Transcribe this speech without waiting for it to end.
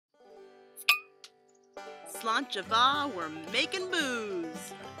Slant Java, we're making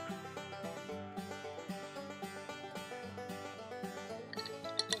booze.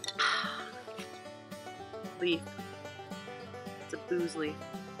 Leaf. It's a booze leaf.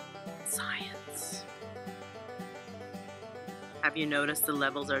 Science. Have you noticed the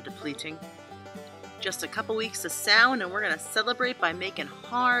levels are depleting? Just a couple weeks to sound and we're gonna celebrate by making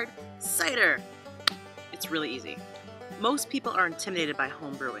hard cider. It's really easy. Most people are intimidated by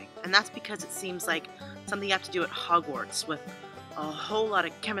home brewing, and that's because it seems like something you have to do at Hogwarts with a whole lot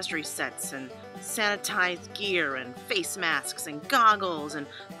of chemistry sets and sanitized gear and face masks and goggles and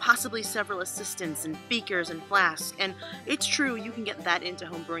possibly several assistants and beakers and flasks. And it's true, you can get that into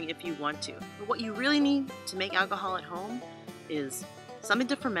home brewing if you want to. But what you really need to make alcohol at home is something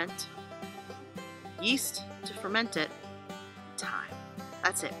to ferment, yeast to ferment it, time.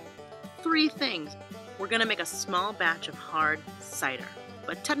 That's it. 3 things. We're gonna make a small batch of hard cider,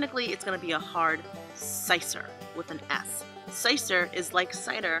 but technically it's gonna be a hard Ciser with an S. Cider is like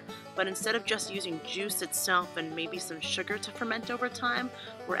cider, but instead of just using juice itself and maybe some sugar to ferment over time,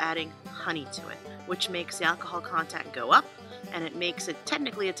 we're adding honey to it, which makes the alcohol content go up, and it makes it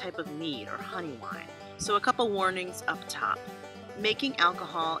technically a type of mead or honey wine. So a couple warnings up top. Making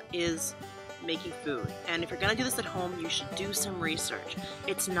alcohol is making food, and if you're gonna do this at home, you should do some research.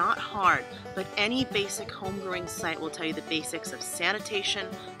 It's not hard, but any basic home brewing site will tell you the basics of sanitation,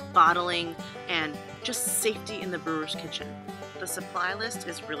 bottling, and just safety in the brewer's kitchen. The supply list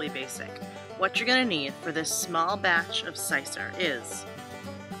is really basic. What you're gonna need for this small batch of Ciser is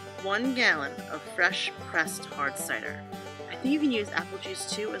 1 gallon of fresh pressed hard cider. I think you can use apple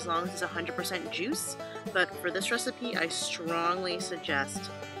juice too, as long as it's 100% juice, but for this recipe I strongly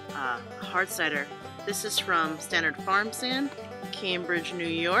suggest hard cider. This is from Antler Farm, Cambridge, New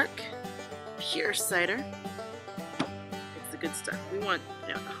York. Pure cider. It's the good stuff. We want,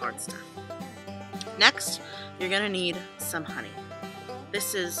 the hard stuff. Next, you're gonna need some honey.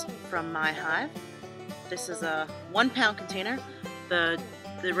 This is from my hive. This is a 1 pound container. The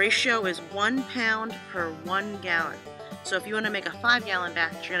ratio is 1 pound per 1 gallon. So if you want to make a 5 gallon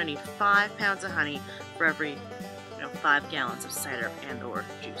batch, you're gonna need 5 pounds of honey for every 5 gallons of cider and or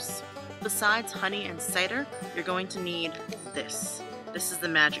juice. Besides honey and cider, you're going to need this. This is the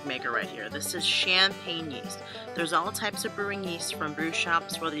magic maker right here. This is champagne yeast. There's all types of brewing yeast from brew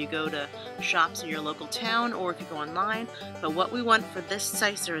shops, whether you go to shops in your local town or if you go online. But what we want for this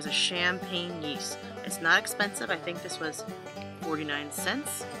Ciser is a champagne yeast. It's not expensive. I think this was 49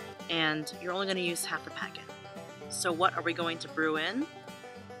 cents. And you're only going to use half the packet. So what are we going to brew in?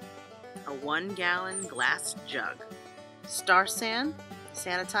 A 1 gallon glass jug. Star San,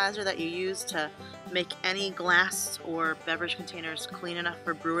 sanitizer that you use to make any glass or beverage containers clean enough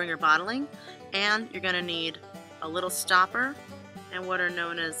for brewing or bottling. And you're going to need a little stopper and what are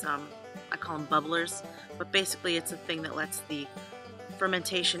known as, I call them bubblers, but basically it's a thing that lets the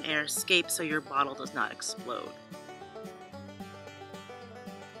fermentation air escape so your bottle does not explode.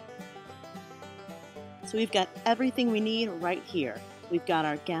 So we've got everything we need right here. We've got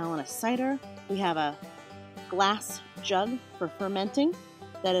our gallon of cider. We have a glass jug for fermenting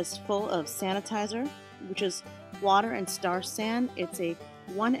that is full of sanitizer, which is water and Star San. It's a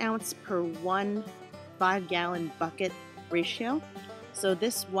 1 ounce per 1 5 gallon bucket ratio. So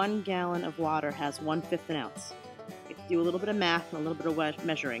this 1 gallon of water has 1/5 an ounce. You have to do a little bit of math and a little bit of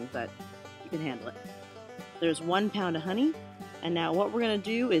measuring, but you can handle it. There's 1 pound of honey. And now what we're going to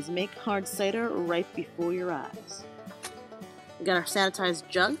do is make hard cider right before your eyes. We got our sanitized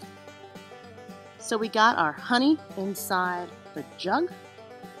jug. So we got our honey inside the jug,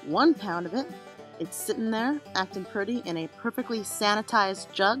 1 pound of it. It's sitting there acting pretty in a perfectly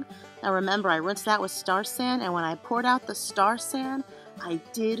sanitized jug. Now remember, I rinsed that with Star San, and when I poured out the Star San, I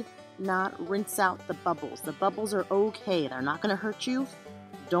did not rinse out the bubbles. The bubbles are okay. They're not going to hurt you.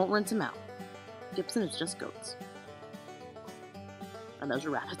 Don't rinse them out. Gibson is just goats. And those are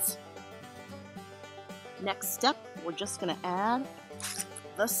rabbits. Next step, we're just going to add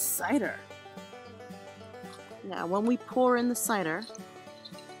the cider. Now, when we pour in the cider,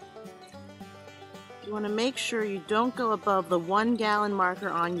 you want to make sure you don't go above the 1 gallon marker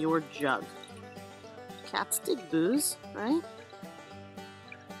on your jug. Cats dig booze, right?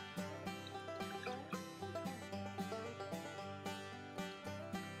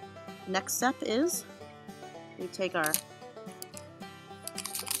 Next step is we take our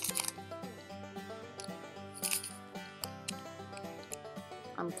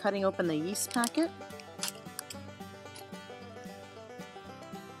I'm cutting open the yeast packet.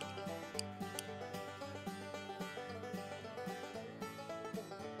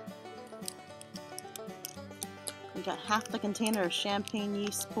 We got half the container of champagne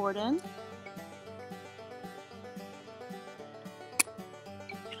yeast poured in.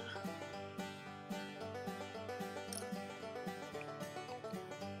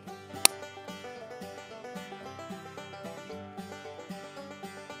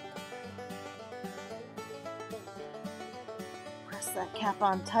 Press that cap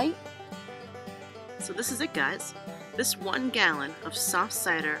on tight. So this is it, guys. This 1 gallon of soft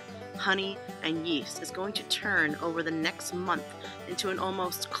cider, honey, and yeast is going to turn over the next month into an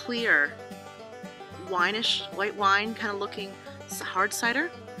almost clear, wineish, white wine kind of looking hard cider.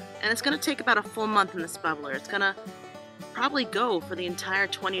 And it's going to take about a full month in this bubbler. It's going to probably go for the entire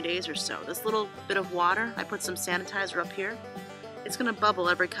 20 days or so. This little bit of water, I put some sanitizer up here. It's going to bubble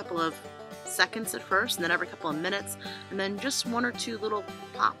every couple of seconds at first, and then every couple of minutes, and then just 1 or 2 little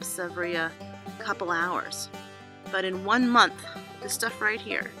pops every couple hours. But in 1 month, this stuff right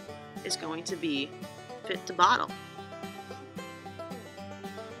here is going to be fit to bottle.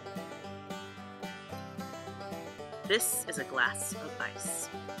 This is a glass of ice.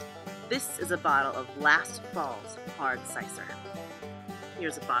 This is a bottle of last fall's hard Ciser.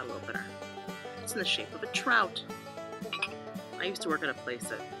 Here's a bottle opener. It's in the shape of a trout. I used to work at a place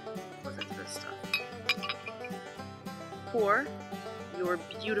that was into this stuff. Pour your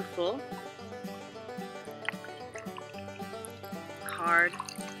beautiful hard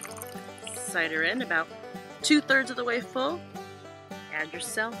cider in, about 2/3 of the way full. Add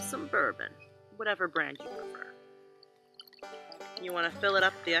yourself some bourbon, whatever brand you prefer. You want to fill it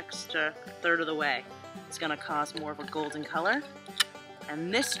up the extra 1/3 of the way. It's going to cause more of a golden color.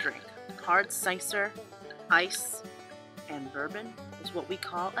 And this drink, hard Ciser, ice, and bourbon, is what we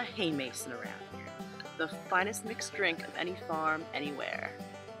call a haymason around here. The finest mixed drink of any farm, anywhere.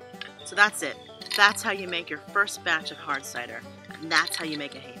 So that's it. That's how you make your first batch of hard cider. And that's how you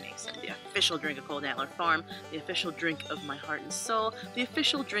make a haymason. The official drink of Old Antler Farm, the official drink of my heart and soul, the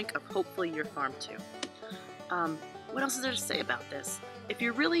official drink of hopefully your farm too. What else is there to say about this? If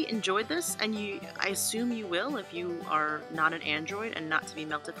you really enjoyed this, and I assume you will if you are not an android and not to be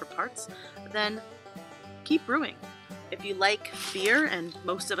melted for parts, then keep brewing. If you like beer, and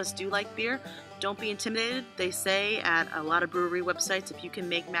most of us do like beer, don't be intimidated. They say at a lot of brewery websites, if you can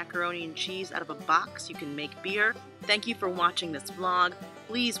make macaroni and cheese out of a box, you can make beer. Thank you for watching this vlog.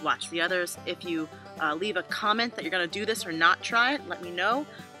 Please watch the others. If you leave a comment that you're going to do this or not try it, let me know.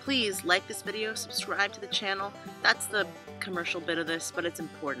 Please like this video, subscribe to the channel. That's the commercial bit of this, but it's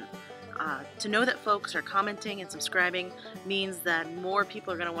important. To know that folks are commenting and subscribing means that more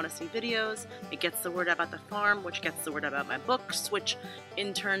people are going to want to see videos. It gets the word out about the farm, which gets the word out about my books, which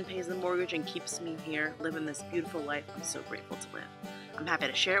in turn pays the mortgage and keeps me here living this beautiful life I'm so grateful to live. I'm happy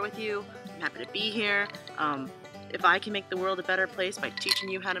to share it with you. I'm happy to be here. If I can make the world a better place by teaching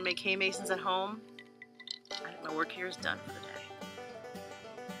you how to make haymasons at home, I think my work here is done for this.